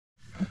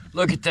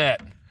Look at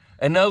that.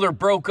 Another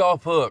broke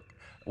off hook.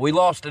 We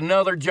lost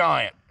another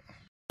giant.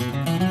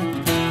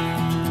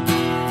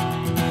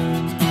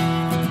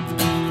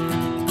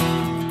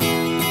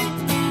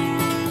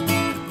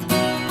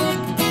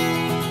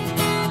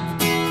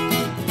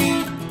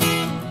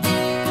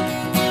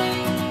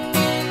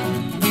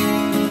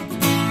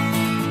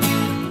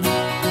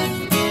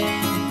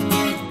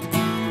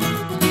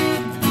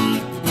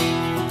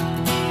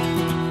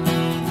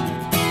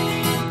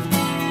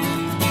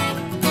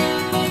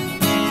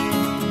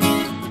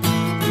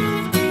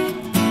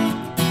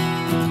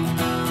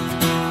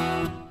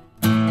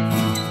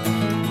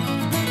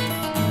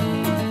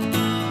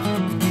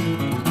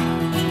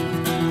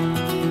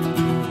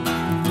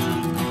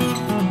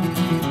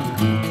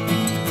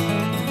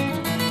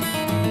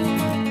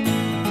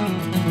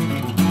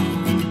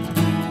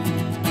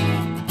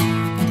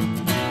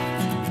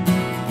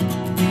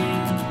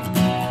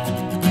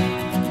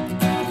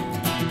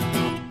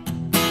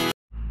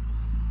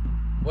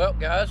 Well,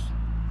 guys,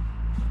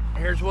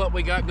 here's what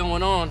we got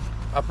going on.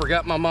 I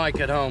forgot my mic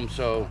at home,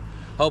 so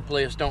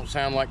hopefully this don't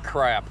sound like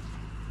crap.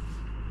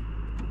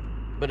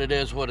 But it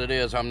is what it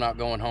is. I'm not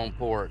going home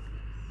for it.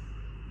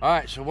 All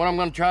right, so what I'm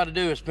going to try to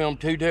do is film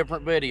 2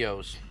 different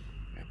videos.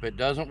 If it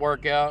doesn't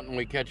work out and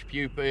we catch a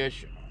few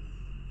fish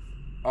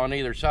on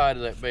either side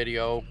of that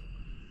video,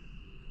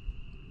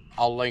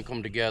 I'll link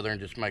them together and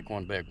just make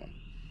one big one.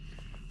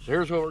 So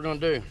here's what we're going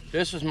to do.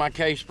 This is my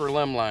case for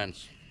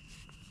Limblines.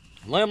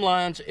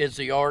 Limblines is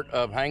the art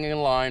of hanging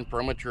a line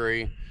from a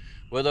tree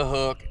with a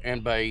hook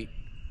and bait,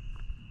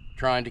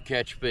 trying to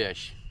catch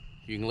fish.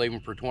 You can leave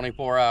them for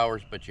 24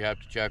 hours, but you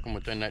have to check them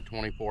within that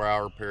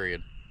 24-hour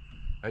period.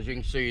 As you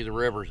can see, the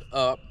river's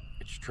up,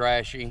 it's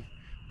trashy,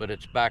 but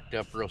it's backed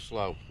up real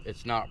slow.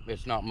 It's not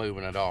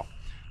moving at all.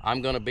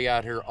 I'm gonna be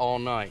out here all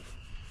night.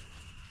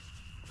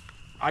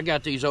 I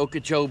got these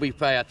Okeechobee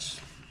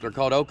fats. They're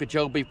called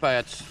Okeechobee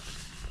fats.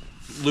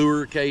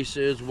 Lure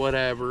cases,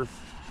 whatever.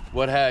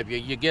 What have you.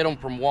 You get them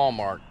from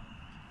Walmart.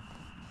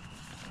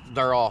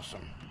 They're awesome.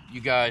 You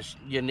guys,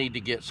 you need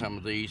to get some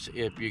of these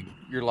if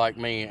you're like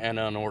me and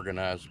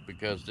unorganized,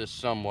 because this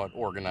somewhat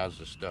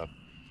organizes stuff.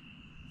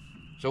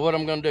 So what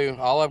I'm going to do,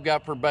 all I've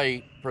got for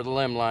bait for the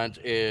Limblines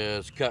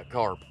is cut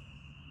carp.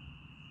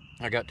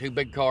 I got 2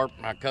 big carp.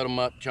 I cut them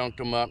up, chunked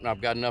them up, and I've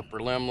got enough for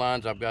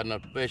Limblines. I've got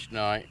enough to fish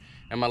tonight.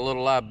 And my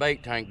little live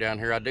bait tank down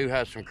here, I do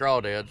have some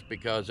crawdads,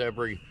 because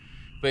every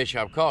fish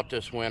I've caught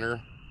this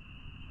winter,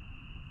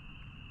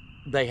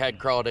 they had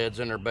crawdads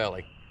in their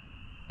belly.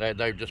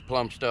 They're just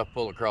plumb stuffed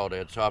full of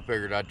crawdads, so I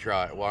figured I'd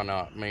try it. Why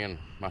not? Me and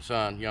my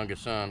son,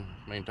 youngest son,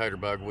 me and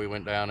Taterbug, we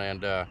went down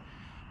and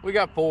we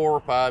got 4 or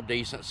 5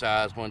 decent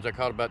sized ones. I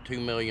caught about 2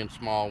 million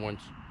small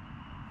ones.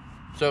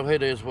 So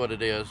it is what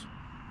it is.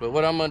 But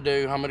what I'm gonna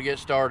do, I'm gonna get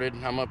started.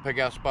 I'm gonna pick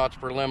out spots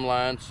for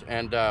Limblines,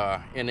 and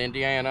in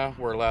Indiana,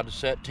 we're allowed to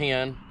set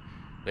 10.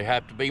 They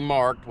have to be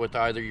marked with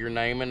either your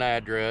name and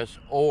address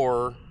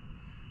or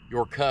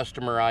your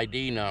customer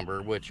ID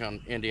number, which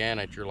on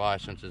Indiana, your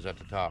license is at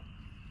the top.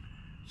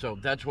 So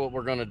that's what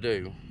we're gonna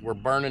do. We're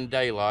burning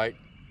daylight,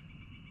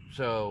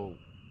 so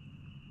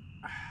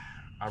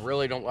I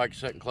really don't like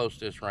sitting close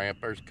to this ramp.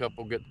 There's a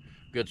couple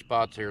good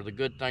spots here. The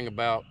good thing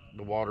about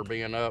the water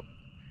being up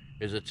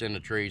is it's in the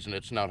trees and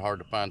it's not hard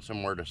to find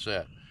somewhere to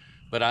set.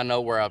 But I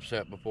know where I've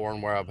set before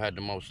and where I've had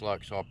the most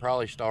luck, so I'll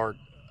probably start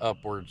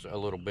upwards a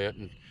little bit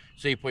and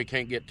see if we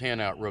can't get 10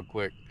 out real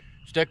quick.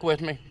 Stick with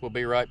me, we'll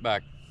be right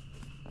back.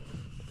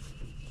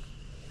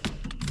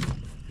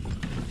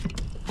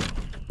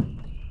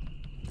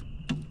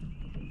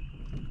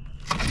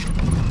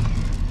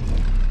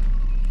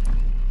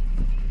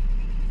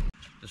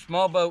 The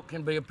small boat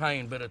can be a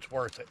pain, but it's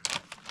worth it.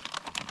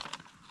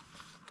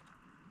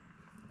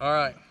 All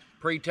right,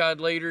 pre-tied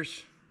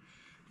leaders.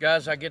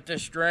 Guys, I get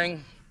this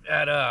string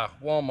at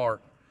Walmart.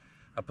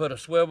 I put a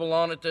swivel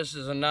on it. This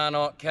is a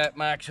 9/0 Cat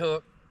Max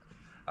hook.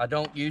 I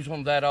don't use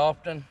them that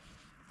often,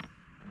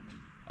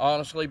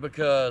 honestly,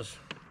 because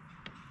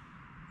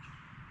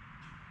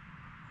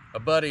a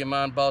buddy of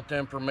mine bought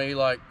them for me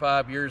like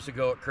 5 years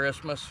ago at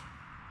Christmas,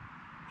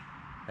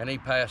 and he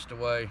passed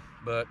away,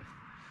 but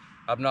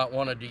I've not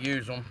wanted to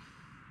use them.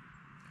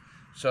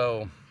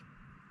 So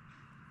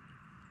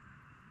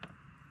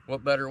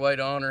what better way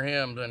to honor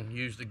him than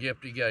use the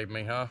gift he gave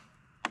me, huh?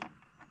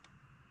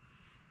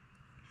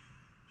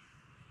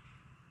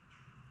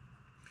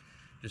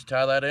 Just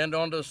tie that end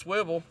onto the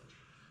swivel,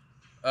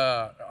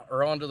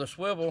 or onto the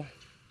swivel.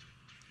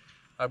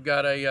 I've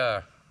got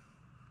a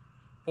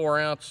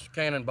 4-ounce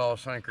cannonball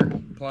sinker,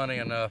 plenty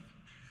enough,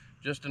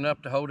 just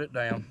enough to hold it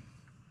down.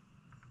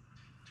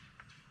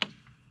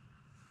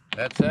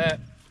 That's that.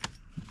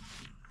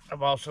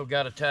 I've also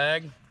got a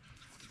tag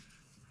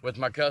with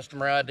my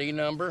customer ID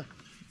number.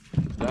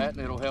 That,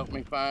 and it'll help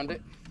me find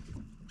it.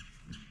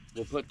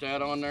 We'll put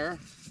that on there.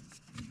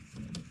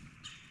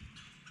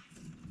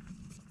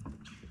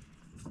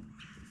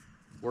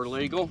 We're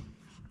legal.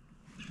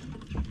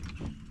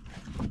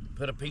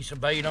 Put a piece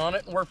of bait on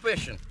it and we're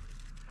fishing.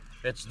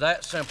 It's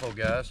that simple,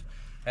 guys.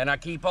 And I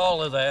keep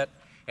all of that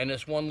and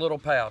this one little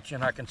pouch,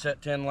 and I can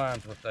set 10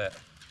 lines with that.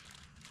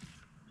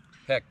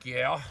 Heck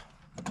yeah.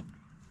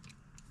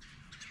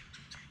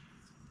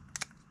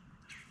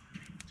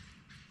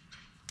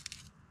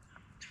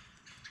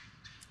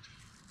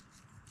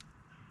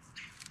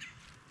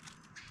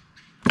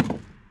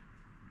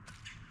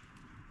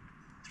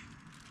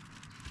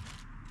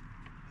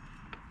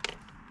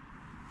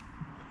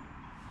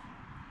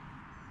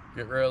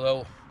 Get rid of the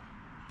old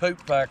poop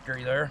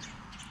factory there.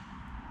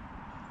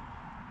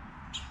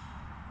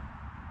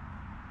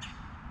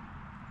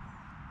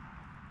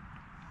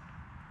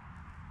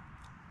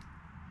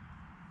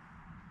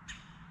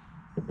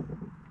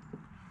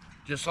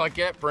 Just like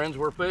that, friends,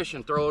 we're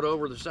fishing. Throw it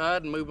over the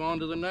side and move on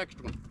to the next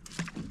one.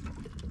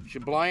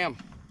 Shablam.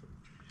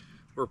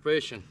 We're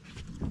fishing.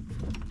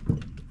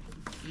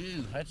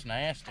 Ew, that's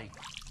nasty.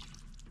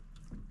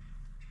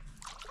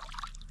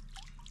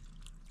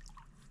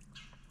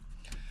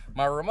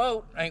 My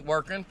remote ain't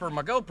working for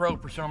my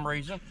GoPro for some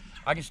reason.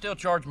 I can still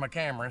charge my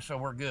camera, so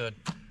we're good.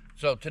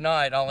 So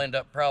tonight, I'll end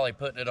up probably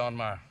putting it on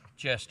my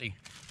chesty.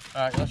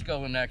 All right, let's go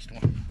to the next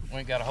one. We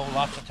ain't got a whole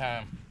lot of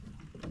time.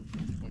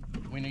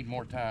 We need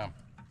more time.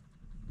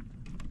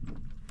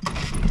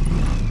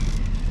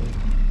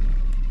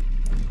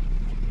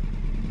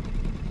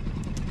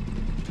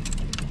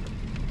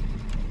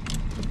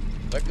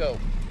 Let go.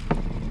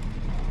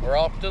 We're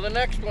off to the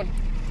next one.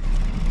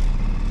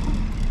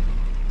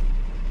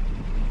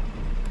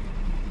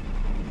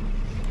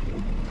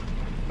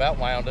 About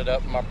wound it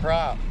up in my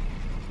prop.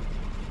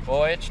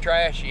 Boy, it's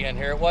trashy in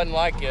here. It wasn't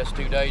like this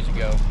 2 days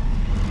ago.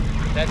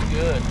 That's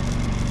good.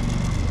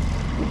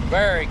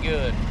 Very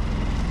good.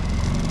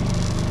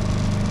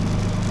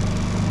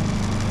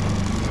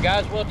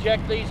 Guys, we'll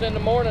check these in the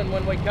morning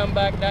when we come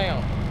back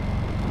down.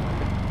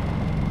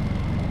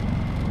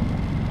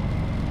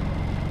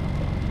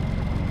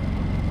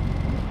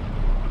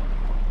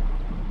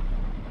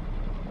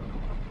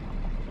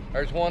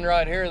 There's one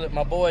right here that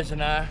my boys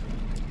and I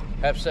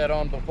have set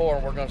on before,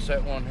 and we're gonna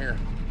set one here.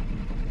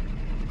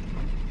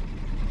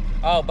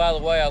 Oh, by the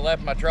way, I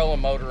left my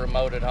trolling motor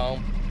remote at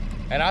home,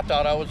 and I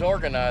thought I was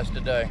organized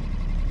today.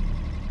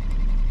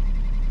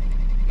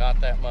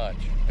 Not that much,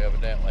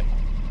 evidently.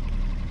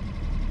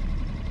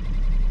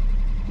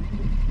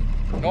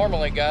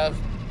 Normally, guys,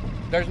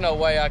 there's no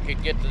way I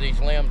could get to these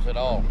limbs at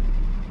all.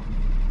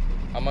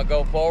 I'm gonna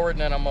go forward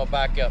and then I'm gonna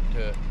back up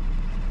to it.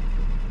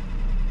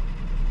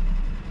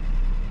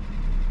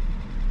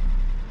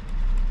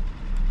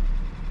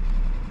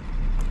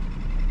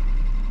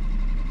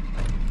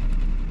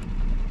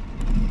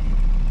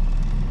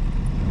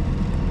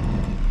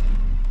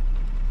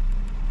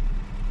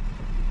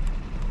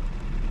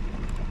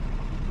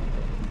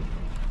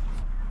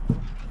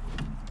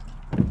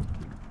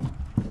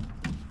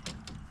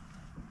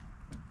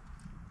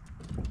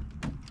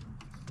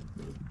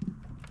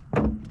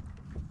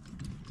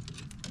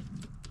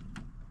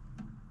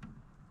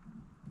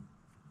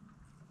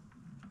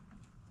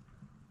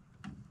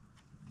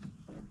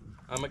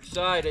 I'm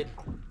excited.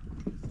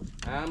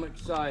 I'm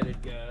excited,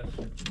 guys.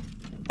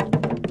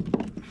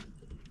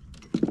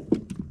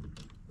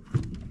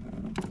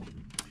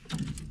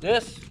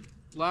 This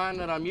line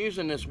that I'm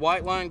using, this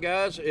white line,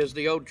 guys, is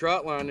the old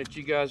trot line that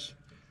you guys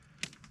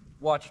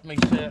watched me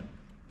set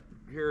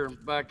here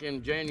back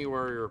in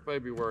January or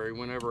February,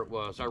 whenever it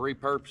was. I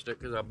repurposed it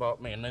because I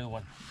bought me a new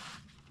one.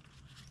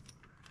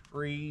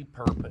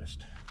 Repurposed.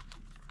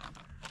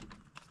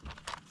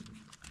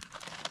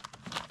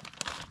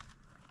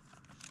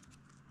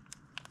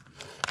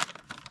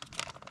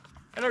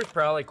 And there's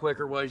probably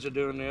quicker ways of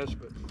doing this,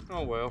 but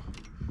oh well,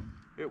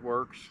 it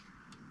works.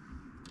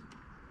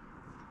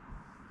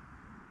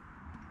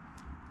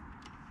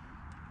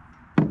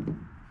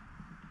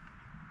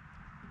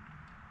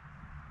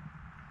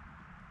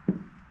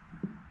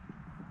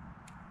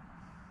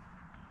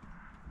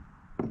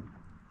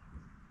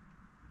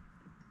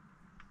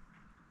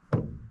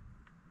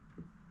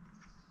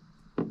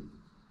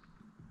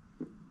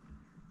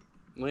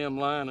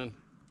 Limbline, and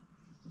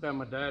that's how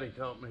my daddy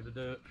taught me to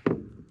do it.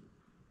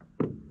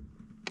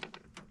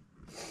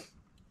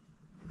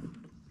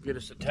 Get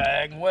us a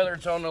tag, whether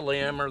it's on the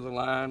limb or the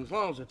line, as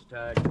long as it's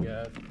tagged,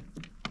 guys.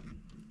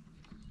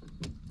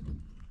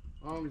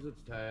 As long as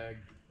it's tagged.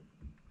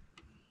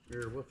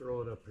 Here, we'll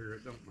throw it up here,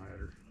 it don't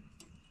matter.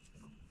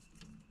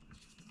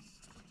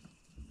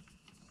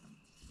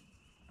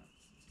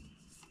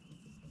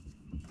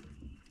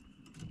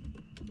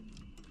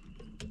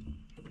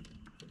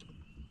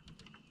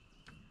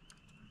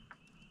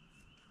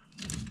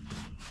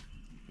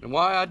 And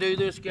why I do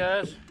this,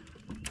 guys?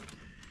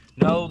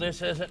 No,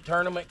 this isn't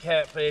tournament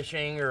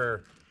catfishing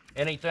or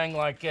anything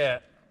like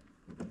that.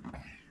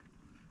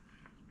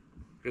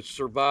 It's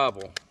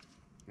survival,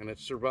 and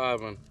it's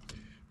surviving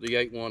the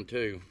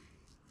 812.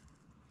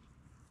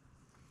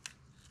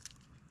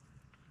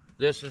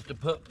 This is to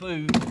put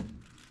food.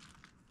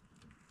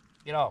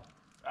 You know,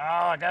 oh,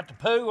 I got the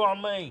poo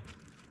on me.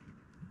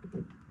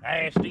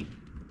 Nasty.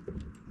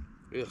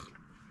 Ugh.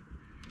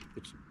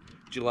 It's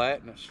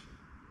gelatinous.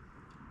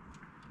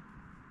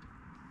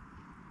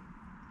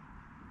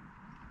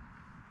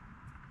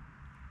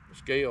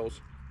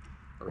 scales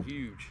are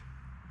huge.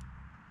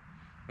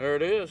 There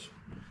it is.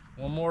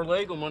 One more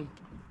legal one.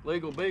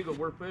 Legal beagle,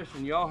 we're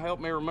fishing. Y'all help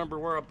me remember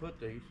where I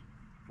put these.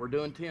 We're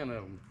doing 10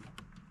 of them.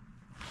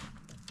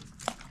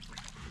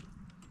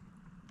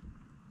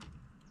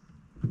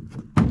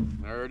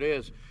 There it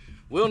is.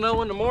 We'll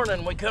know in the morning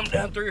when we come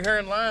down through here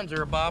and lines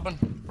are bobbing.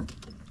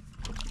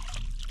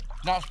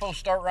 Not supposed to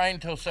start raining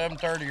until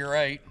 7:30 or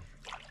 8.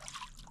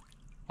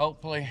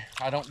 Hopefully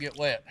I don't get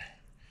wet.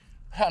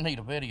 I need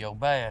a video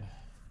bad.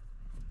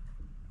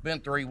 Been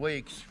 3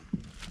 weeks.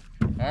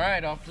 All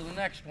right, off to the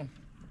next one.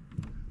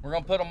 We're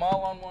gonna put them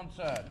all on one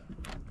side.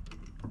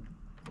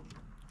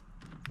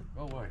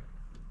 Go away.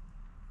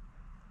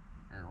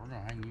 Here, we're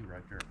gonna hang you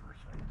right there for a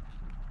second.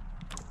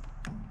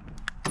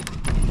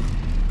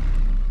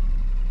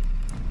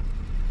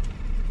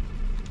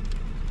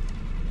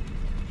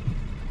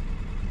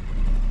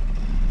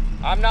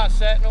 I'm not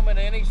setting them at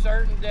any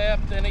certain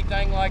depth,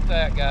 anything like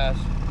that, guys.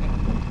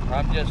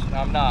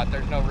 I'm not,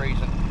 there's no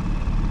reason.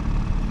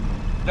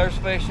 There's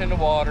fish in the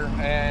water,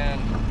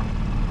 and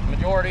the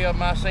majority of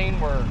them I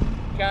seen were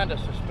kind of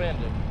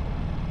suspended.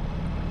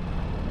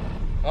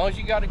 As long as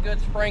you got a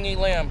good springy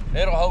limb,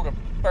 it'll hold a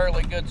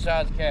fairly good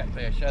sized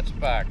catfish, that's a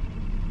fact.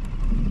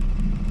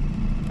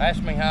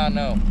 Ask me how I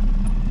know.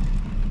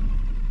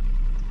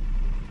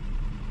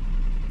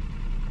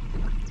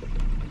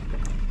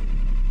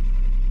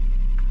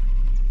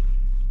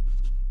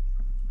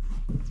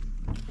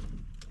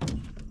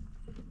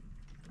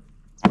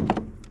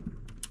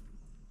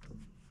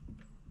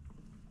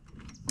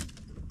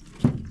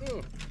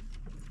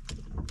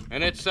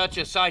 And it's such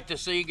a sight to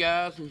see,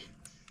 guys.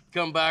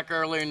 Come back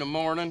early in the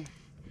morning,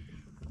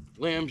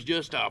 limbs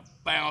just a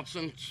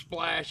bouncing,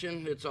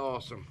 splashing. It's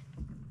awesome.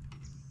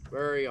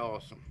 Very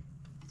awesome.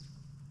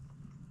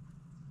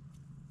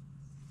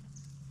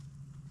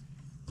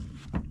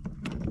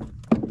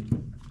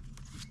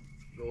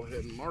 Go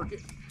ahead and mark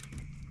it.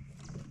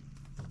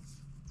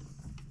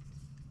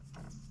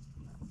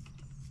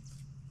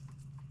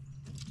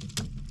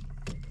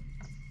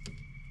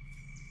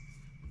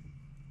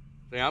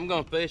 See, I'm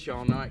gonna fish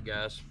all night,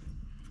 guys.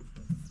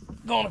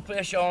 Gonna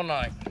fish all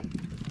night.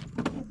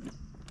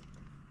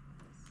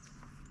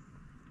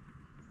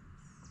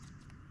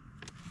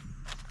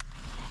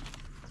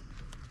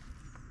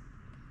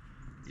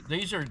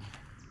 These are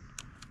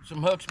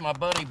some hooks my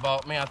buddy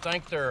bought me. I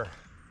think they're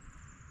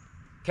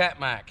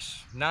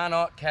Catmax,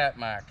 9/0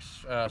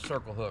 Catmax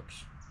circle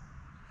hooks.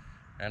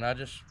 And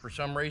for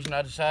some reason,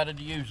 I decided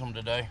to use them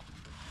today.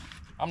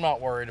 I'm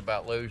not worried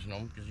about losing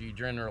them because you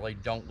generally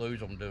don't lose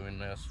them doing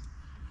this.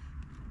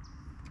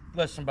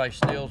 Unless somebody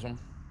steals them.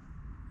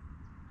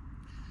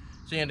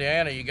 See,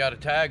 Indiana, you got to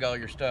tag all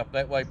your stuff.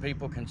 That way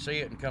people can see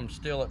it and come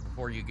steal it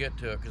before you get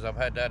to it, because I've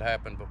had that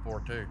happen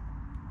before too.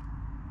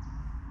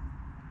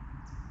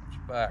 It's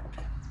a fact.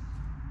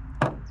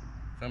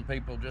 Some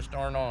people just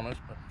aren't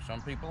honest, but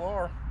some people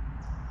are.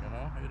 You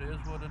know, it is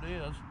what it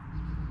is.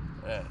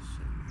 Let's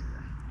see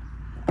here.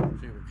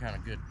 See what kind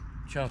of good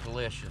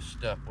chunkalicious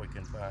stuff we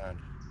can find.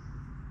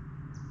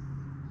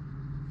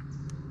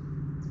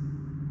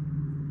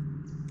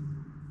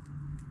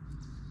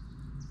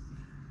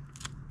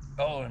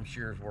 Oh, them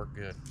shears work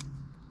good.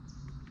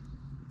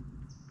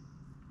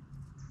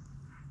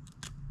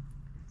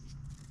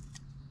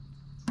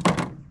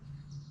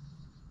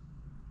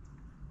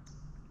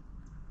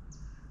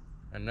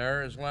 And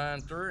there is line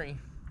 3.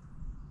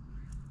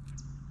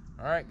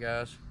 All right,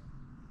 guys.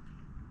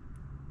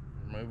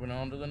 We're moving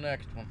on to the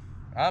next one.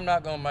 I'm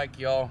not gonna make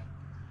y'all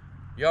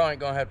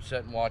ain't gonna have to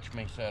sit and watch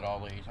me set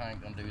all these. I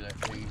ain't gonna do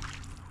that to you.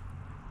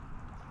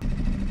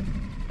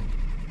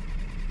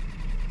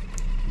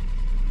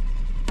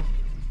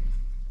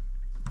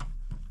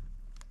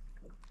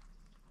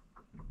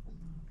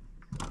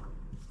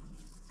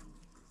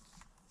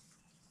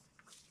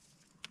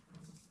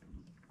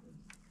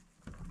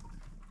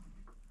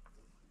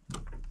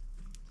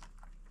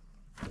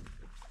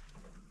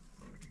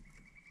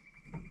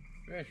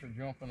 Fish are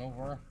jumping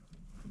over.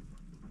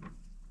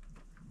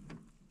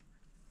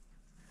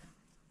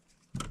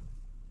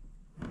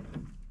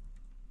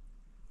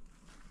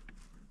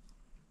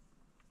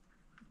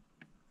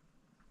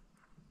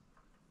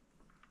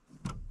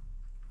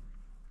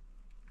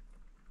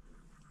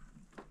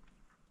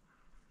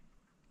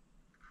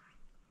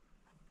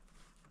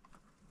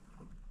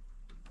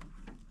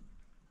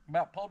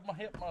 About pulled my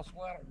hip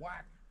muscle out of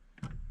whack.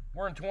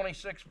 We're in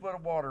 26 foot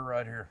of water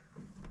right here.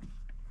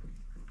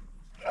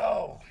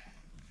 Oh,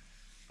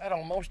 that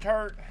almost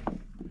hurt.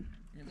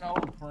 Getting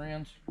old,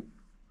 friends.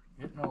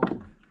 Getting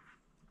old.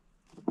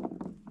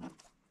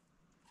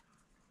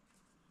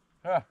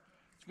 Huh,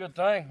 it's a good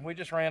thing. We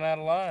just ran out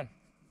of line.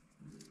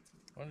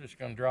 I'm just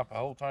gonna drop the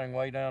whole thing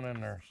way down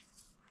in there.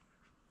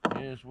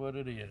 It is what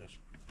it is.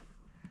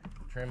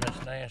 Trim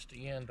this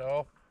nasty end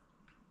off.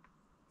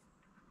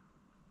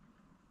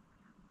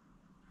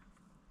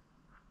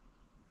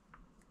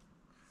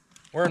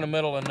 We're in the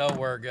middle of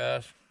nowhere,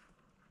 guys.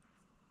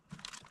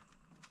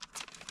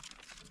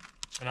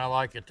 And I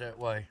like it that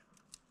way.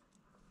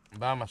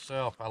 By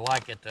myself, I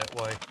like it that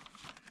way.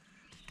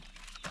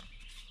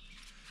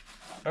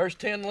 There's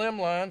 10 limb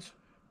lines.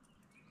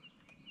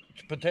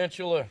 It's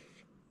potential of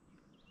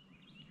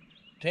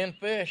 10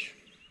 fish.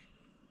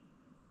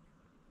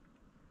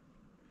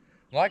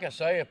 Like I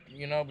say, if,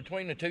 you know,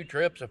 between the 2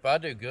 trips, if I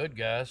do good,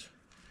 guys,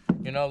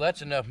 you know,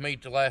 that's enough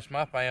meat to last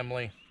my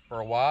family for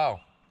a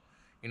while,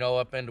 you know,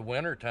 up into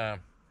winter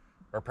time,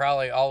 or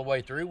probably all the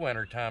way through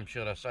winter time,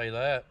 should I say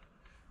that.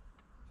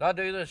 So I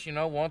do this, you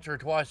know, once or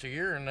twice a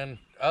year, and then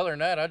other than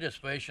that, I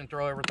just fish and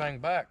throw everything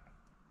back.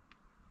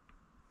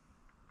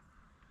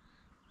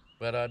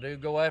 But I do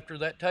go after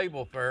that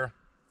table fare.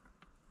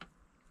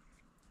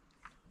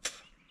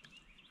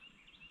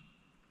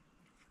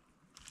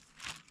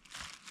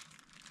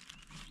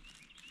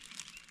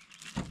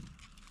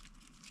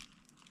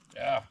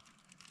 Yeah,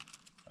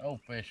 that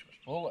old fish was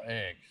full of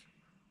eggs.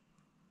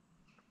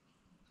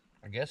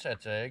 I guess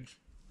that's eggs.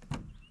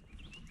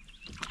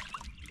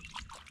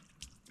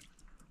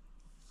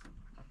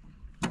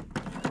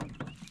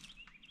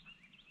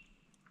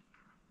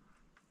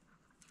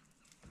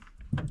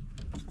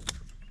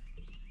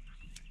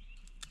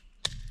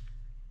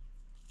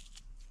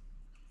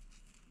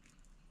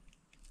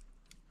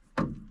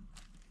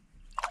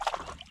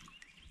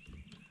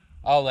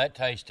 Oh, that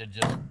tasted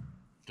just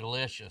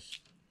delicious.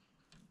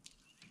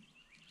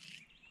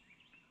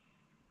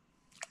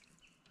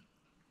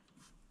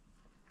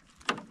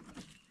 And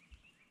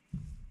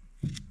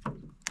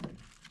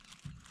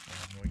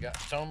we got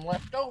some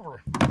left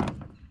over.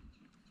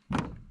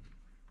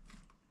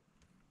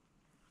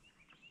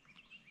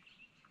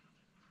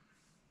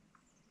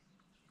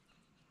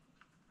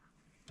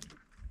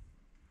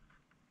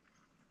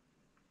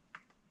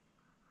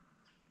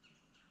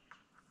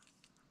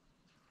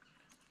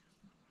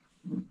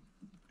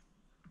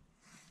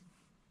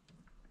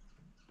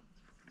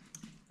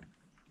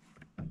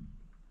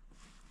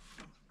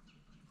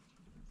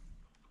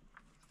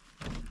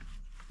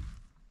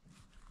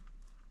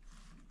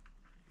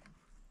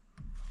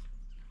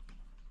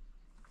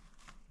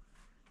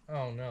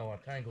 Oh no, I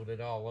tangled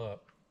it all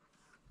up.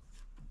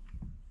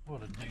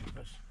 What a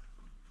doofus.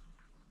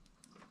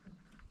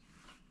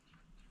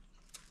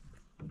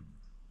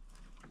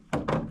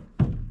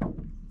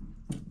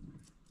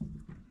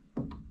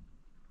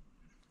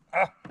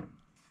 Ah!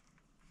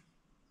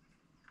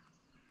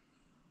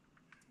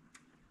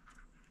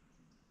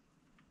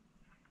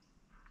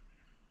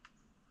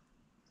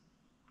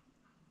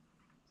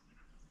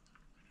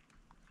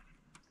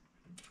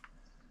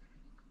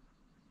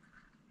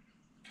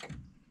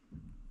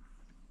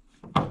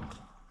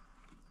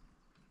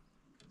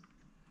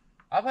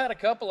 I've had a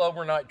couple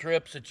overnight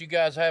trips that you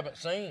guys haven't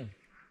seen,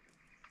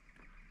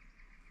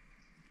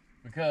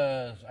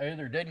 because I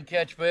either didn't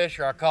catch fish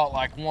or I caught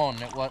like one.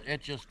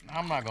 It just,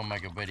 I'm not gonna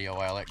make a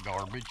video out of that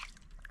garbage.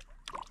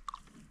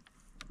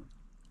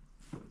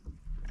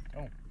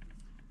 Oh,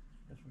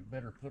 guess we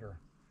better put our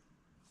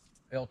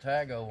El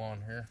Tago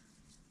on here.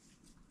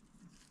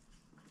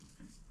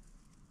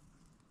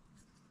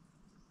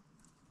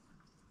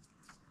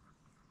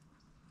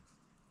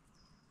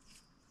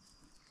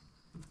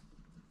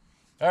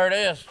 There it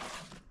is.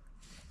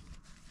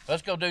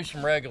 Let's go do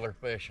some regular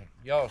fishing.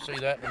 Y'all see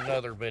that in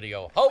another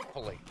video.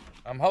 Hopefully.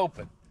 I'm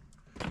hoping.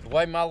 The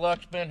way my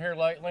luck's been here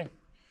lately,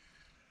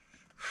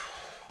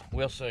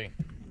 we'll see.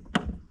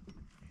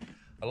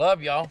 I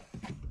love y'all.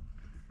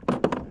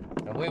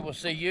 And we will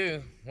see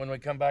you when we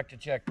come back to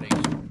check these.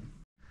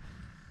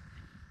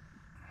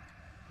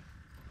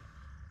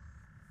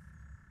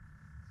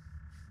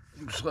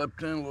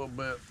 Slept in a little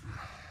bit.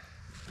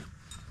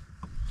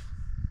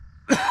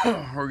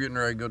 We're getting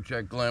ready to go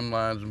check limb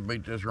lines and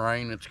beat this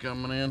rain that's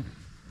coming in.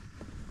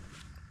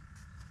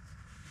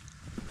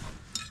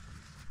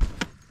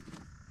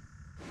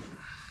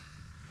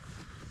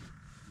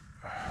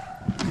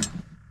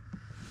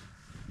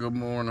 Good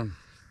morning.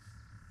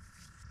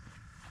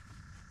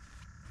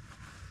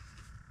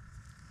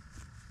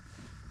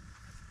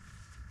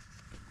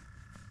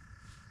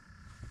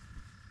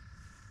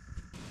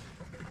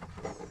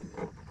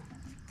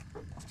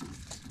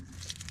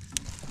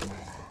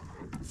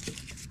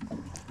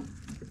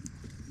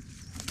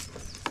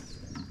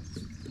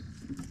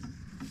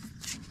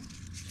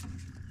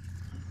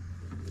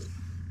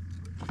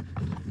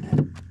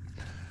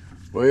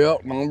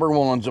 Well, number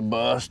one's a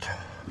bust.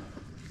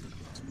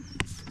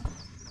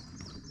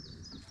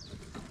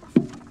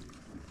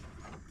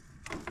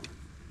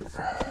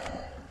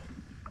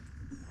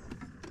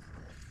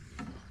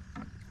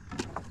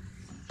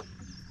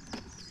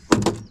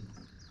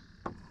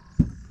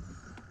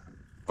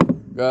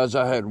 Guys,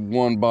 I had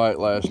one bite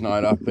last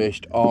night. I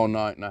fished all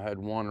night and I had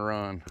one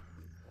run.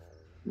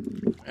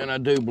 And I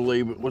do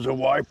believe it was a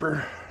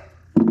wiper,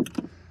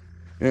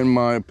 in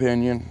my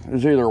opinion. It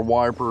was either a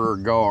wiper or a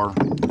gar.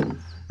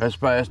 As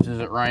fast as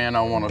it ran,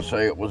 I want to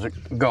say it was a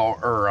gar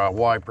or a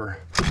wiper.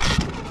 Because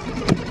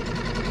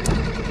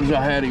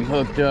I had him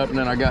hooked up and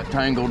then I got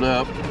tangled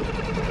up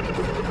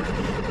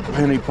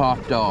and he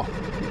popped off.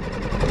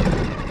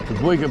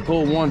 If we could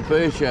pull one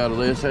fish out of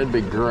this, that'd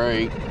be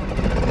great.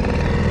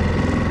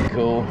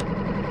 Cool.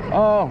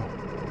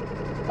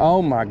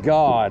 Oh my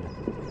God.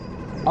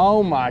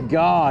 Oh my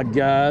God,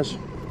 guys.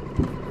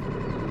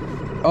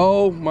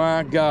 Oh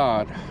my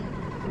God.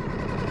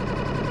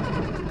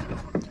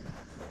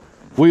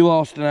 We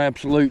lost an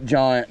absolute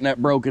giant, and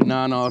that broke a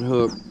 9/0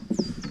 hook.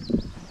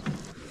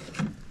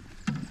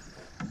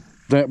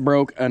 That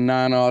broke a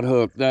 9/0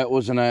 hook. That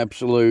was an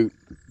absolute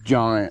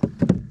giant.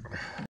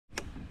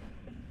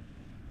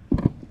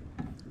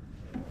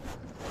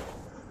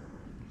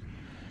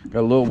 Got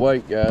a little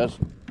weight, guys.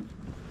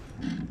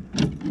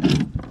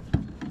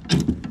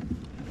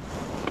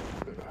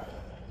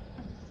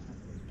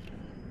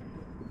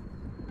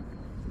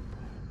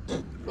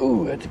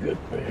 Ooh, that's a good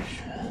fish.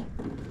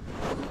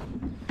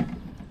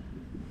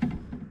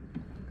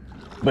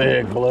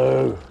 Big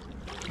blue.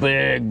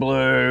 Big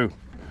blue.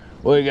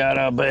 We got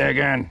a big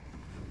one.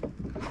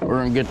 We're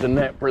gonna get the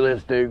net for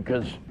this dude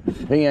because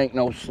he ain't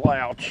no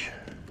slouch.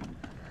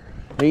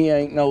 He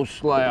ain't no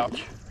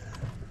slouch.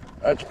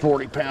 That's a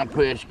 40-pound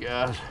fish,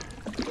 guys.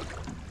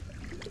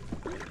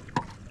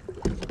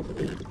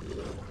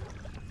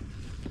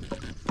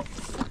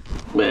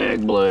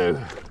 Big blue.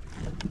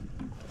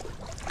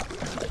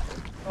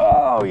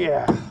 Oh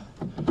yeah.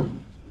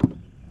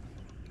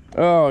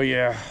 Oh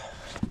yeah.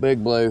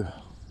 Big blue.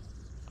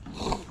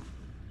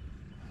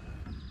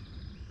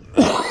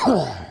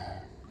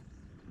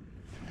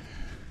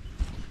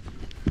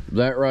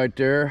 That right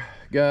there,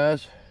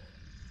 guys,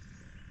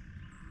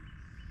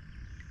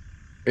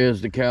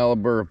 is the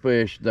caliber of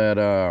fish that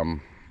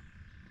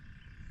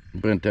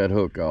bent that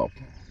hook off.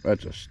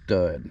 That's a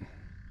stud.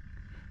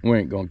 We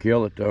ain't gonna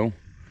kill it though.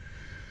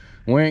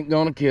 We ain't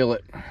gonna kill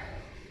it.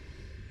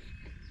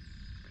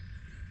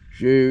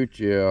 Shoot,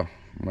 yeah.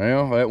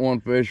 Well, that one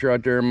fish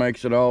right there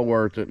makes it all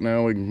worth it.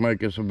 Now we can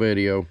make us a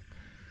video.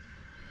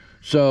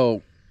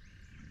 So,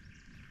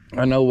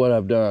 I know what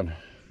I've done.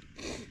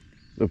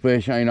 The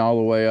fish ain't all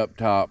the way up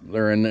top.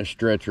 They're in this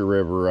stretcher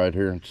river right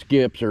here.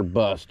 Skips are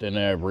busting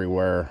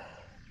everywhere.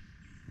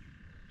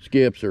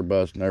 Skips are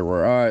busting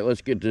everywhere. All right,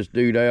 let's get this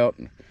dude out.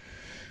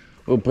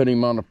 We'll put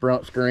him on the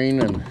front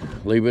screen and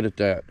leave it at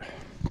that.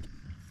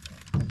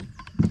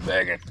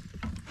 Begging.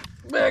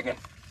 Begging.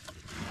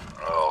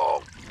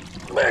 Oh,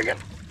 begging.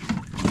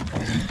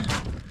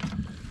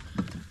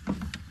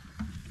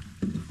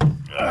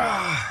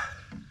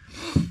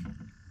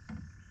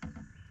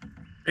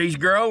 He's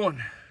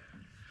growing.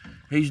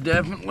 He's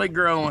definitely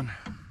growing.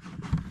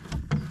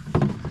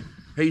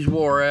 He's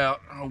wore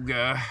out. Oh,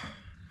 God.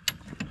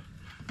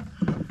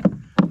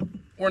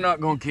 We're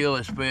not gonna kill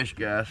this fish,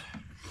 guys.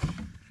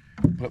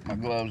 Put my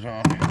gloves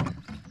on.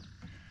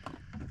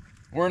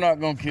 We're not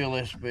gonna kill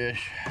this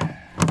fish.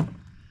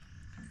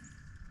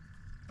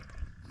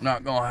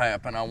 Not gonna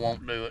happen. I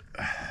won't do it.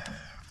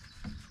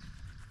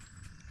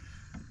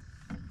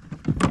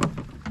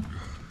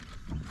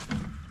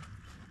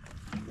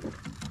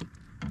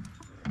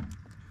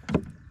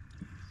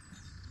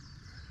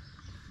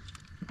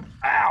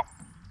 Ow!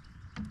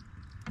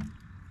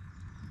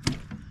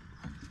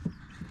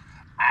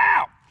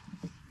 Ow!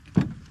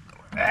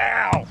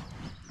 Ow!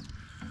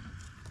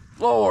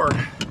 Lord!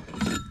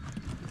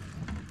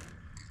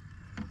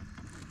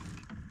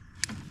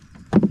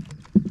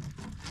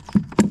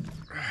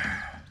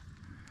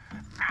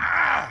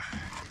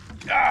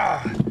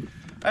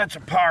 That's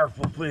a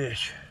powerful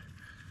fish.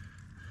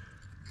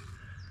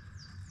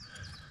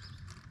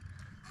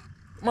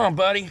 Come on,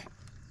 buddy.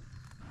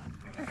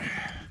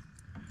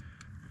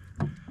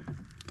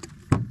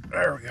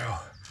 There we go.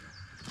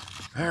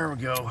 There we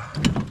go.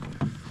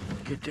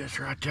 Get this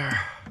right there.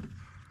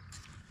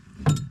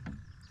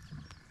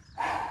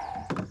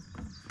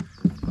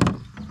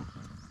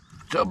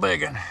 So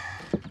big one.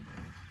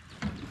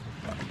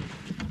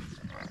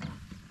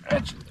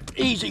 That's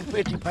easy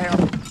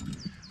 50-pound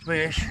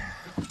fish.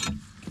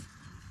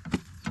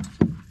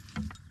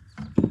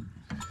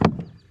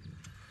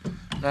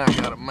 Now I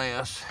got a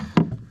mess.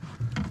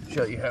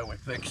 Show you how we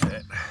fix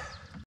that.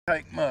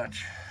 Take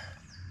much.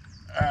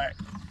 All right,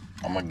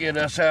 I'm gonna get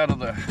us out of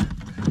the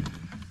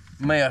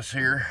mess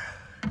here.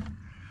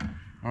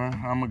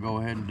 I'm gonna go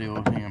ahead and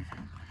deal with him.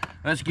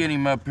 Let's get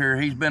him up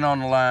here. He's been on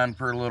the line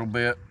for a little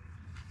bit.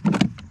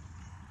 Let's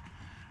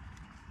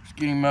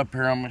get him up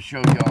here. I'm gonna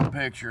show y'all a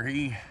picture.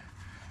 He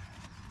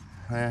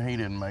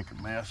didn't make a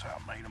mess. I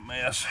made a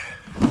mess.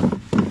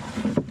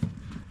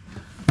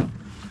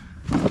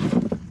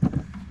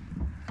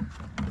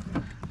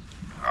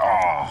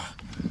 Oh,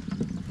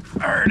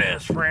 there it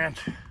is,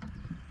 friends.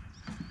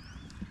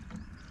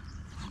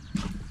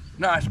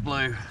 Nice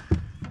blue.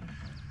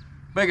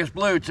 Biggest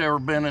blue it's ever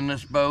been in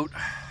this boat.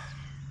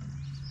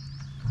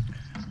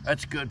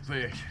 That's a good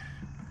fish.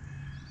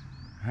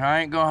 I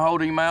ain't gonna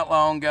hold him out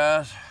long,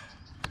 guys.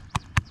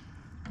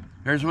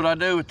 Here's what I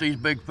do with these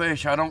big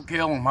fish. I don't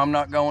kill them. I'm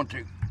not going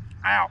to.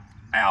 Ow.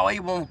 Ow,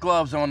 even with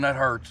gloves on, that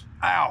hurts.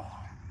 Ow.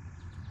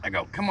 There you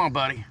go. Come on,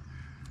 buddy.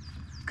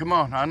 Come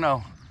on. I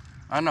know.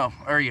 I know.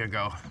 There you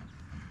go.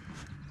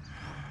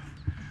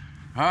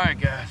 All right,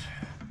 guys.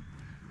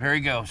 There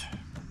he goes.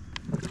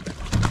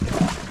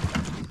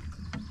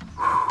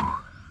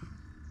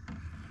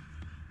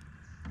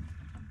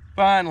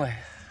 Finally,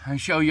 I can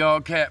show y'all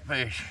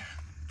catfish.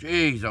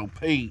 Jeez, oh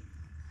Pete.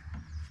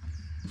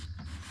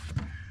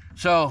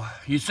 So,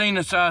 you seen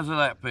the size of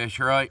that fish,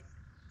 right?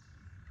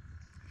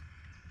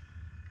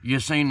 You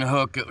seen the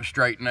hook, it was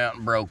straightened out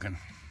and broken.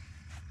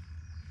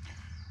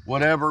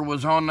 Whatever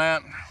was on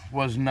that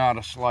was not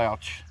a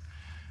slouch.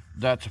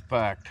 That's a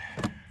fact.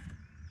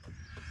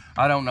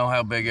 I don't know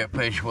how big that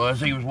fish was.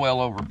 He was well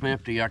over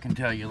 50, I can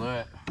tell you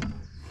that.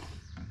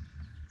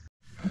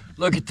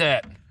 Look at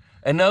that.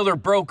 Another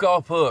broke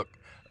off hook.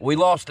 We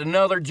lost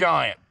another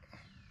giant.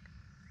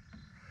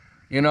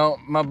 You know,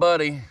 my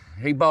buddy,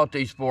 he bought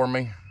these for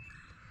me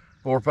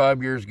 4 or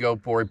 5 years ago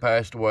before he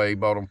passed away. He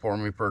bought them for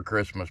me for a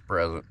Christmas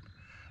present.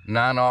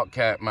 9/0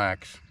 Cat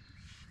Max.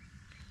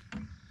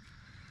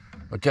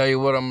 I'll tell you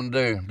what I'm gonna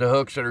do. The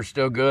hooks that are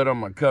still good, I'm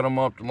gonna cut them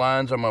off the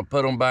lines, I'm gonna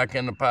put them back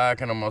in the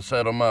pack, and I'm gonna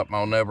set them up.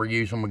 I'll never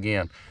use them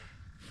again.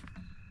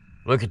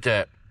 Look at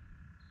that.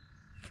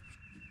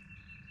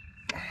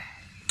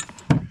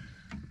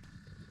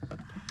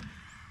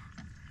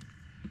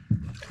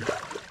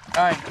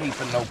 I ain't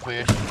keeping no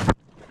fish.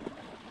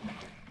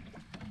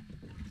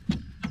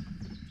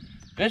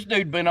 This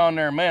dude been on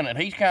there a minute.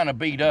 He's kind of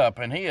beat up,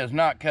 and he is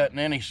not cutting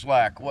any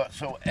slack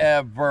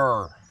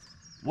whatsoever.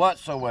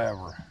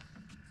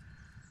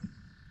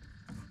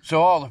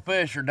 So all the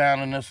fish are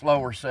down in this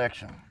lower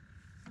section.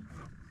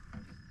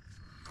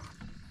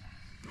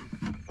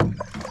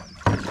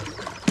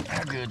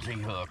 How good's he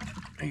hooked?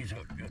 He's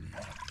hooked good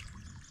enough.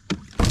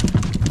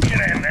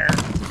 Get in there.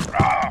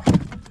 Ah.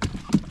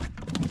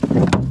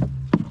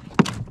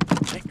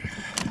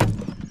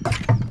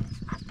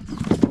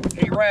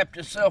 He wrapped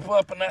himself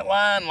up in that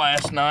line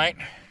last night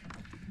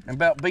and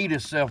about beat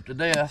himself to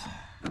death.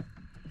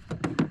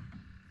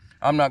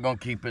 I'm not gonna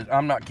keep it.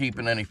 I'm not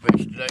keeping any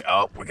fish today.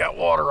 Oh, we got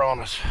water on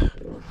us.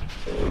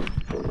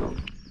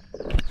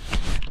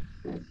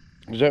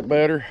 Is that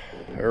better?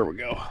 There we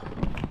go.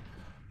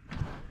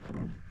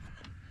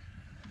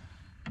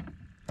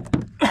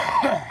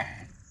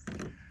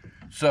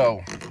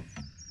 So,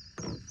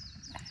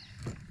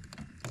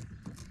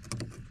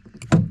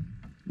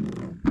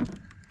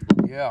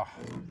 yeah,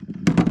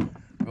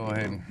 go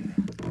ahead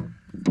and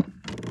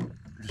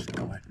just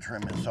go ahead and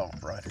trim this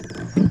off right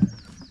here.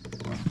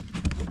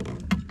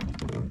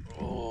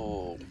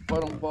 Oh,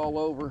 let them fall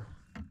over.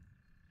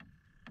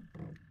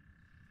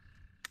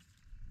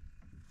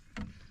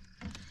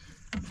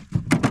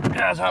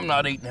 Guys, I'm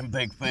not eating them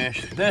big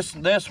fish.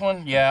 This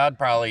one, yeah, I'd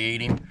probably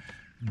eat him.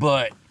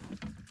 But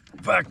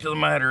the fact of the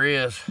matter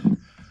is,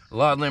 a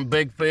lot of them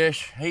big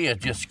fish, he is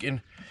just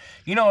skin.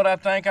 You know what I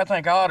think? I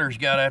think otters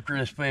got after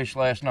this fish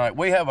last night.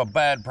 We have a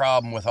bad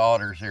problem with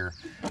otters here.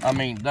 I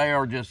mean, they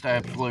are just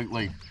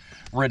absolutely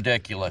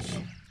ridiculous.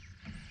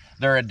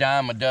 They're a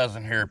dime a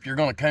dozen here. If you're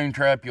gonna coon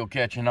trap, you'll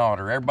catch an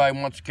otter. Everybody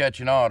wants to catch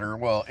an otter.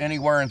 Well,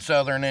 anywhere in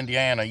southern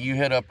Indiana, you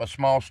hit up a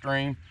small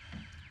stream,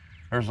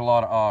 there's a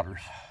lot of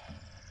otters.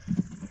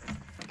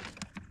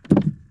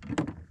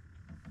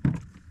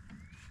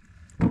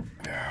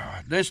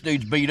 This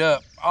dude's beat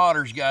up.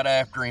 Otters got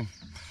after him.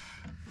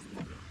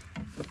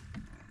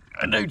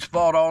 That dude's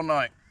fought all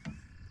night.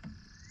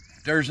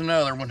 There's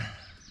another one.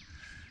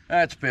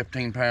 That's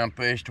 15-pound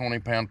fish,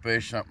 20-pound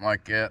fish, something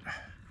like that.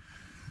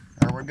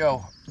 There we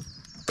go.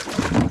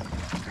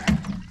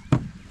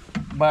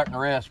 Back and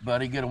rest,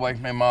 buddy. Get away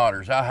from them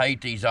otters. I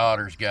hate these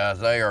otters, guys.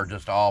 They are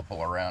just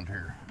awful around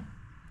here.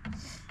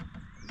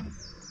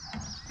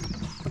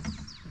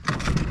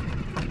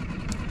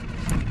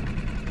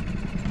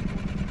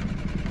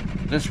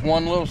 This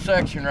one little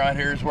section right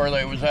here is where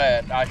they was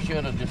at. I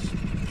should have just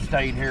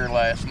stayed here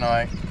last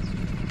night.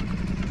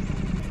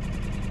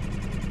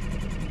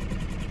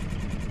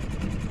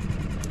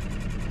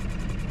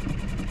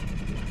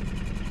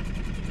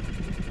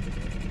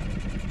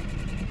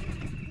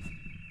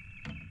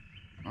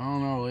 I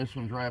don't know, this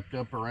one's wrapped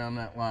up around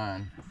that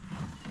line.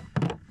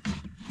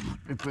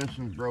 If this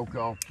one's broke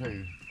off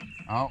too.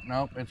 Oh,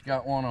 nope, it's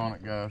got one on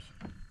it, guys.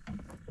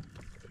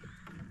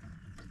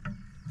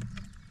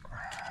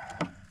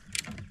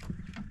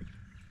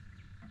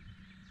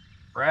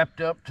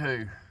 Wrapped up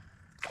too.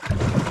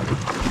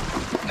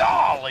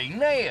 Golly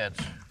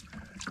Neds!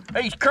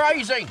 He's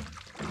crazy!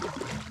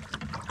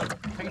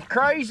 He's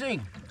crazy!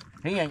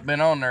 He ain't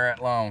been on there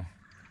that long.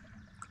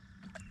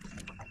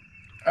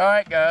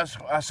 Alright guys,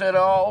 I set it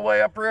all the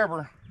way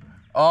upriver.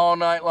 All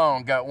night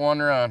long, got one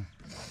run.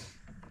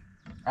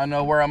 I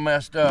know where I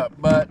messed up,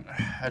 but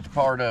that's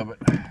part of it.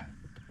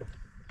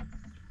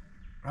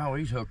 Oh,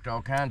 he's hooked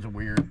all kinds of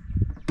weird.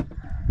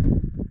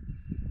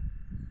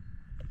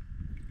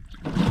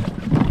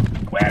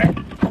 Wet it.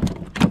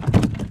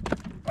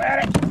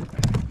 Wet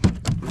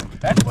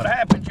it. That's what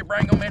happens, you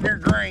bring them in here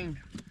green.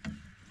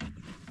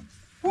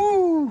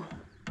 Woo!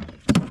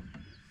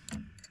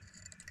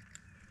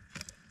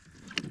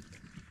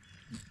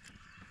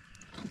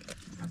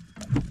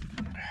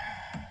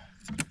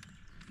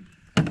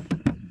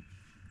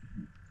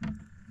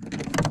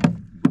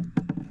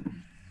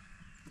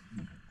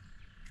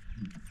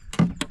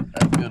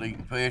 That's good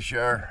eating fish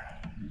there,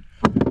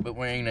 but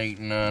we ain't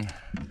eating none.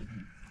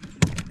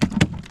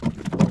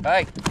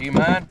 Hey, do you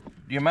mind?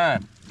 Do you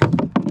mind?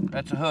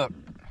 That's a hook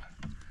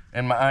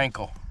in my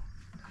ankle.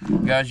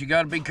 Guys, you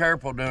got to be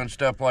careful doing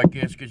stuff like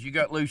this because you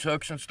got loose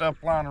hooks and stuff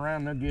flying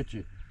around, they'll get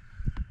you.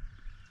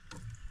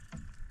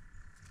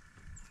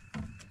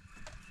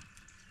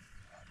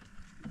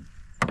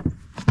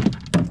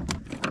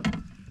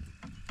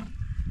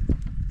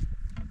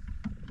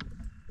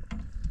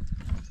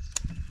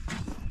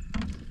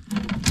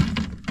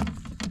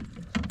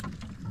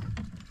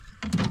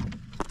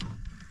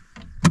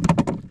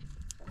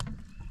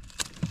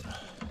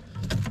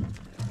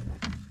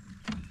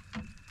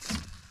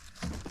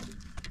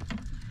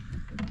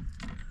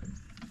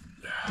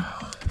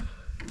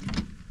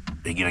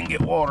 He didn't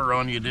get water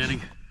on you, did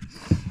he?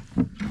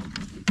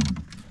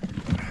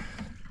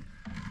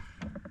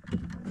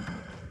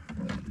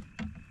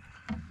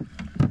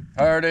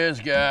 There it is,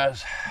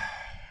 guys.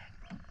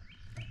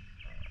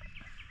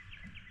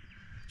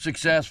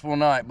 Successful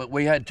night, but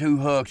we had 2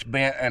 hooks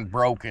bent and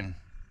broken.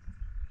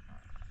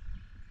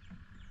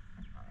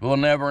 We'll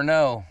never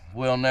know.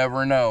 We'll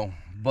never know.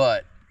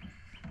 But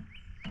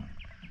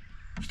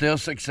still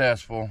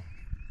successful.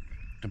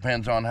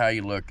 Depends on how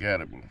you look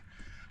at it.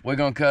 We're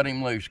gonna cut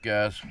him loose,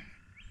 guys.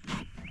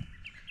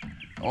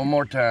 One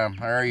more time.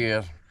 There he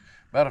is.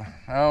 About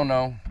I don't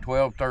know,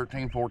 12,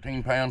 13,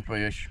 14 pound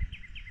fish.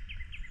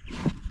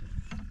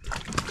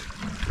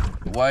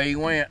 Away he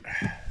went.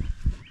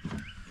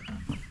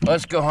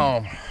 Let's go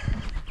home.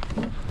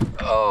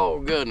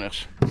 Oh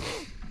goodness.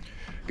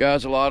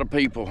 Guys, a lot of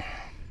people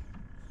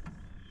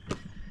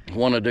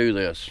want to do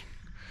this.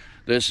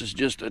 This is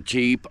just a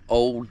cheap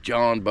old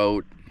John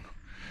boat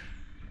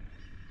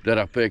that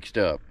I fixed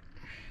up.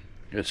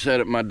 It sat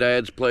at my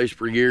dad's place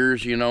for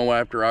years, you know,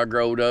 after I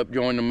growed up,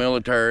 joined the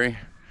military.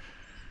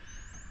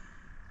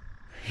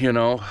 You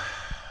know,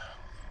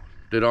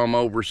 did all my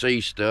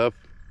overseas stuff.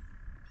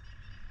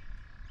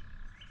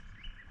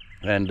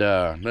 And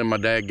then my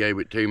dad gave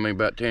it to me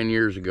about 10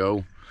 years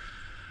ago.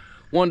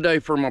 One day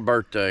for my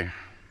birthday.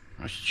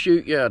 I said,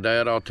 shoot, yeah,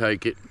 Dad, I'll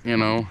take it, you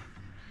know.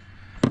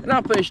 And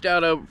I fished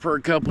out of it for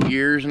a couple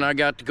years, and I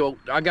got the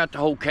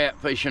whole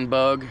catfishing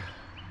bug.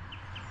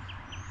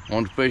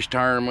 Won fish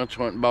tournaments,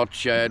 went and bought the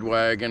shad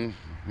wagon,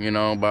 you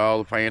know, buy all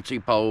the fancy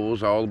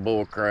poles, all the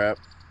bull crap.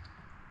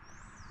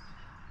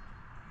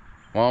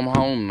 Well, I'm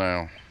home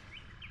now.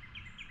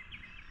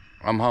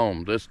 I'm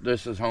home.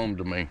 This is home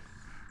to me,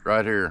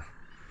 right here.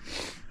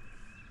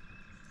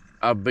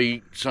 I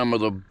beat some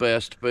of the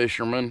best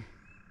fishermen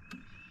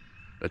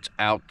that's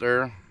out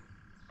there.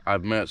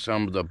 I've met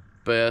some of the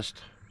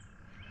best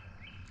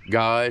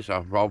guys.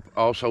 I've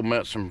also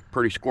met some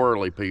pretty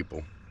squirrely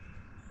people.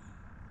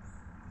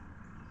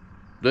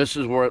 This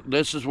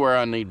is where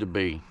I need to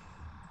be.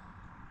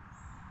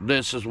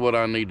 This is what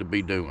I need to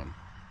be doing.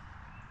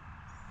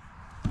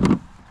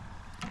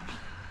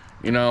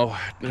 You know,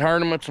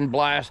 tournaments and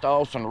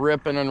blast-offs and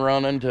ripping and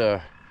running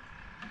to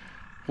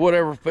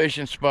whatever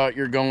fishing spot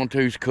you're going to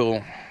is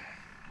cool.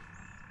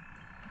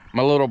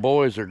 My little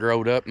boys are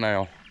grown up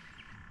now.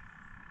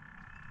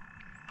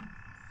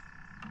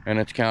 And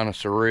it's kind of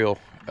surreal.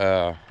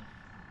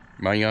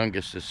 My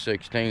youngest is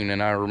 16,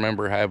 and I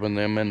remember having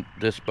them in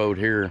this boat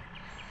here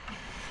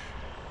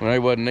when they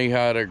wasn't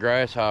knee-high to a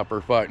grasshopper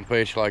fighting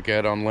fish like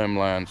that on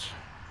Limblines.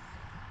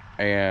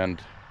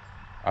 And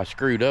I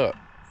screwed up.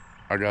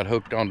 I got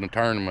hooked on the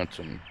tournaments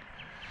and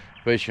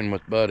fishing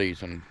with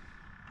buddies, and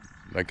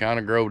they kind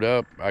of growed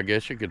up. I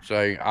guess you could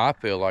say I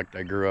feel like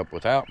they grew up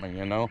without me,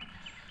 you know.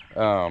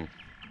 But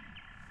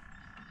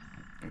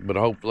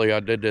hopefully I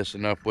did this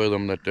enough with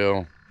them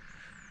that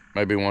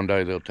maybe one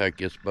day they'll take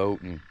this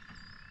boat and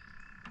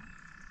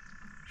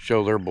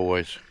show their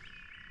boys,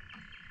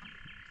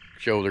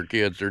 show their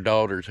kids, their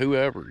daughters,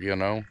 whoever, you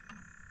know.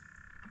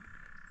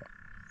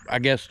 I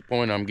guess the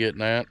point I'm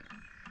getting at,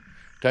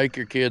 take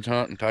your kids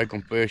hunting, take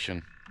them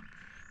fishing,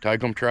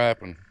 take them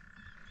trapping,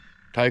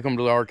 take them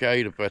to the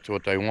arcade if that's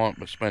what they want,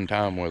 but spend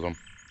time with them.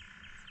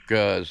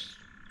 Because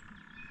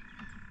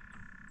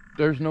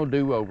there's no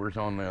do-overs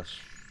on this.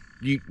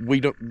 We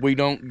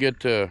don't get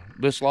to,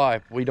 this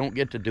life, we don't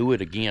get to do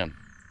it again.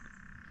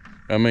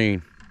 I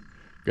mean,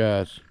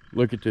 guys,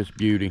 look at this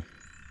beauty.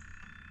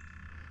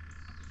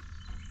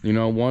 You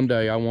know, one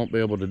day I won't be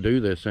able to do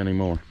this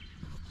anymore.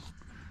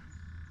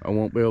 I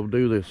won't be able to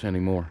do this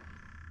anymore.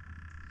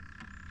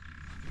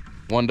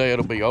 One day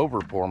it'll be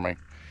over for me,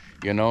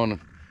 you know, and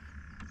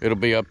it'll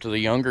be up to the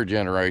younger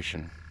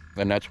generation.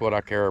 And that's what I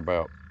care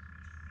about.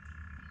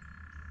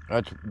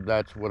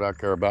 That's what I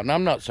care about. And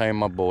I'm not saying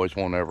my boys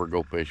won't ever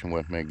go fishing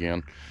with me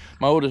again.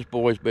 My oldest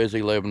boy's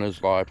busy living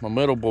his life. My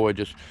middle boy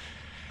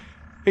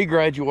he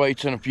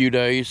graduates in a few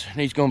days, and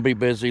he's going to be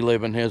busy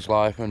living his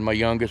life. And my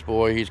youngest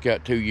boy, he's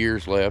got 2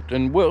 years left.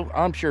 And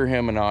I'm sure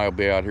him and I will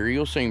be out here.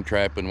 You'll see him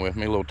trapping with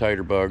me, a little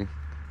tater bug.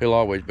 He'll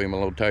always be my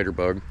little tater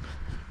bug.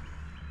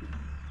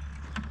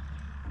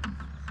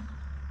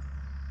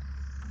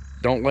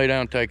 Don't lay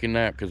down taking a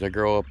nap, because they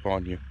grow up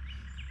on you.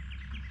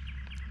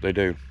 They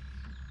do.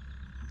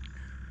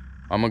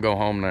 I'm going to go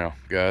home now,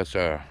 guys.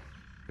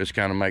 This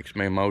kind of makes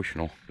me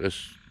emotional.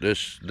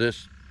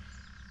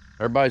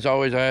 Everybody's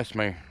always asked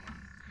me,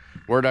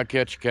 where'd I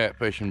catch a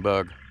catfishing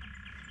bug?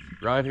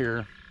 Right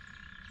here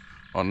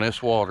on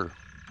this water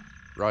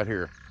right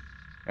here.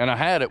 And I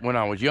had it when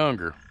I was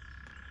younger,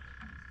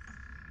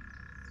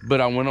 but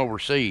I went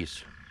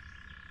overseas.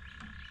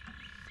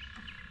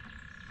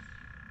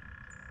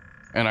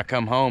 And I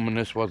come home and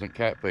this wasn't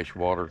catfish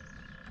water.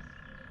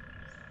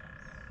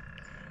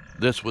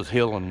 This was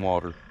healing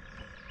water.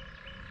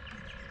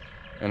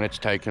 And it's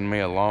taken me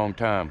a long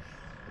time.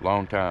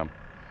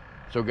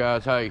 So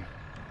guys, hey,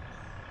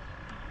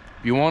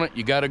 if you want it,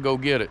 you gotta go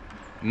get it.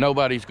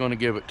 Nobody's gonna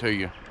give it to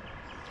you.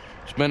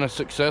 It's been a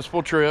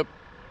successful trip.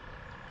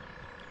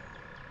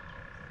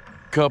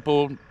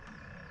 Couple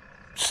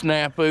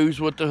snafus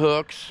with the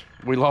hooks.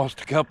 We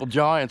lost a couple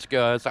giants,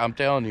 guys. I'm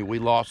telling you, we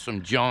lost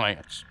some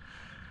giants.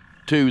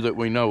 2 that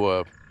we know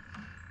of.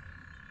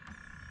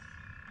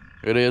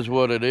 It is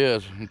what it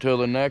is. Until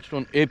the next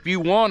one, if you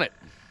want it,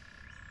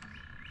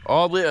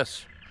 all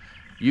this,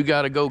 you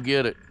got to go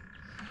get it.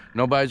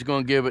 Nobody's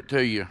going to give it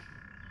to you.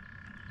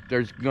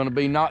 There's going to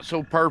be not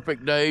so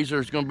perfect days.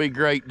 There's going to be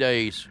great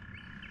days.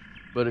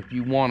 But if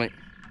you want it,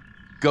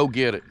 go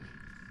get it.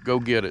 Go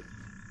get it.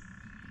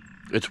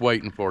 It's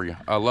waiting for you.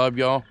 I love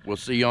y'all. We'll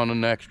see you on the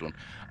next one.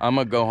 I'm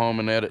going to go home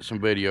and edit some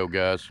video,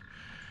 guys.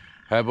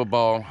 Have a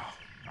ball.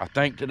 I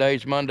think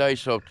today's Monday,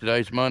 so if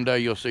today's Monday,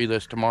 you'll see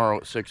this tomorrow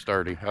at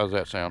 6:30. How's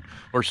that sound?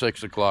 Or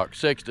 6 o'clock,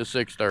 6 to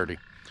 6:30.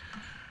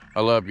 I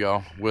love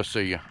y'all. We'll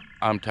see you.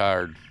 I'm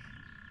tired.